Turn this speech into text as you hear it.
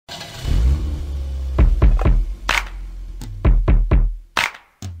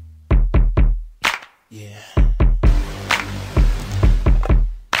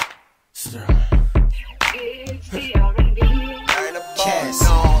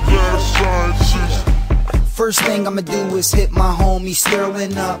First thing I'ma do is hit my homie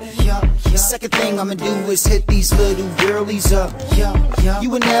Sterling up. Second thing I'ma do is hit these little girlies up.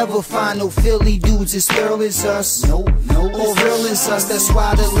 You would never find no Philly dudes as thorough as us. No, or real as us. That's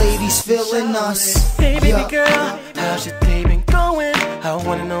why the ladies feeling us. Hey baby girl, how's your day been going? I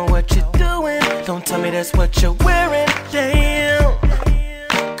wanna know what you're doing. Don't tell me that's what you're wearing. Damn.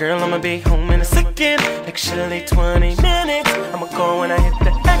 Girl, I'ma be home in a second. Actually 20 minutes. I'ma go when I hit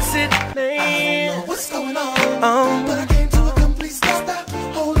the exit lane. I don't know what's going on, but I came to a complete stop.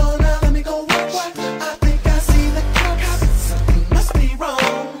 Hold on now, let me go what? I think I see the cops. Something must be wrong.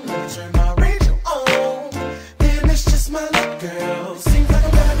 Let me turn my radio on. Damn, it's just my luck, girl. Seems like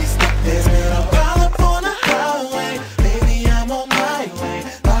I'm gonna be stuck. There's been a pile up on the highway. Baby, I'm on my way.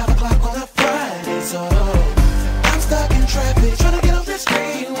 5 o'clock on a Friday, so I'm stuck in traffic, trying to get off this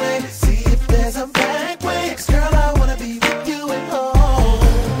greenway. See if there's a back way. Girl, I wanna be with you at home.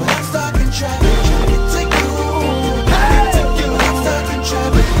 But I'm stuck in traffic, trying to get to you. I'm stuck in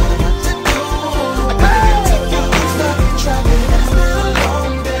traffic, what am I to do? I'm stuck in traffic, it's been a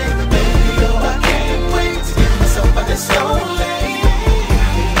long day. Baby, oh, I can't wait to get myself out this so late.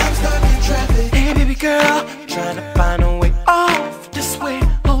 I'm stuck in traffic. Hey baby girl, trying to find a way off this way.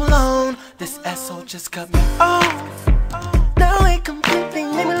 Hold on, this asshole just cut me off. Now it completely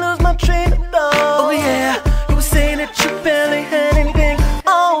made me lose my train of thought. Oh yeah, you were saying that you barely had anything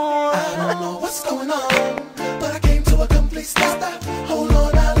on. I don't know what's going on, but I came to a complete stop. Hold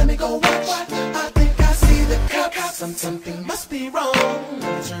on now, let me go what? I think I see the cops. Something must be wrong. Let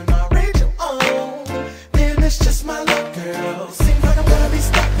me turn my radio on. Then it's just my luck, girl. Seems like I'm gonna be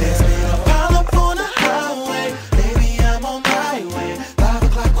stuck. There's been a pile up on the highway. Baby, I'm on my way. 5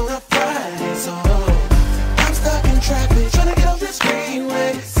 o'clock on a Friday, so I'm stuck in traffic, trying to get off this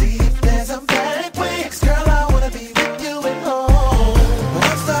greenway. See if there's a back way. Girl, I wanna be with you at home. But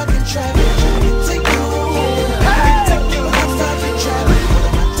I'm stuck in traffic, trying to get to you. I'm stuck in traffic, what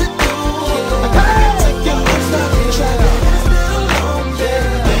am I to do? I'm stuck in traffic, it's been a long day.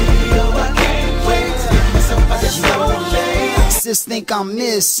 Baby, oh, I can't wait to get myself out this so late. Sis think I'm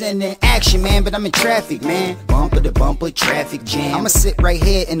missing in action, man, but I'm in traffic, man. Bumper to bumper, traffic jam. I'ma sit right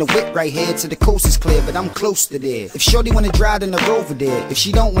here in the whip right here till the coast is clear, but I'm close to there. If shorty wanna drive, then the Rover there. If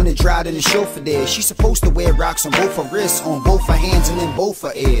she don't wanna drive, then the chauffeur there. She's supposed to wear rocks on both her wrists, on both her hands, and in both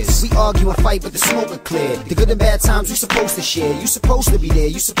her ears. We argue and fight, but the smoke will clear. The good and bad times we supposed to share. You supposed to be there,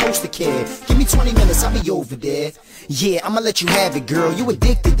 you supposed to care. Give me 20 minutes, I'll be over there. Yeah, I'ma let you have it, girl. You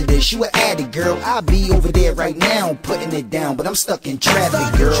addicted to this, you an addict, girl. I'll be over there right now, putting it down, but I'm stuck in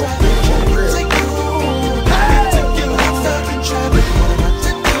traffic, girl. Baby, I'm stuck in traffic.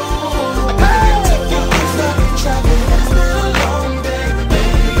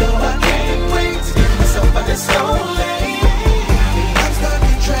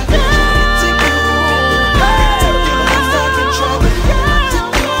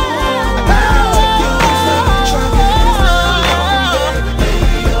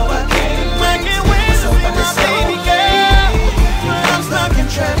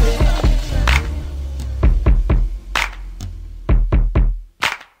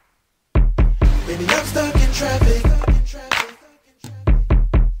 Baby, I'm stuck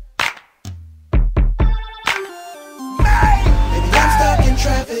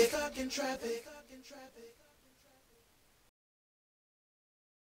in traffic.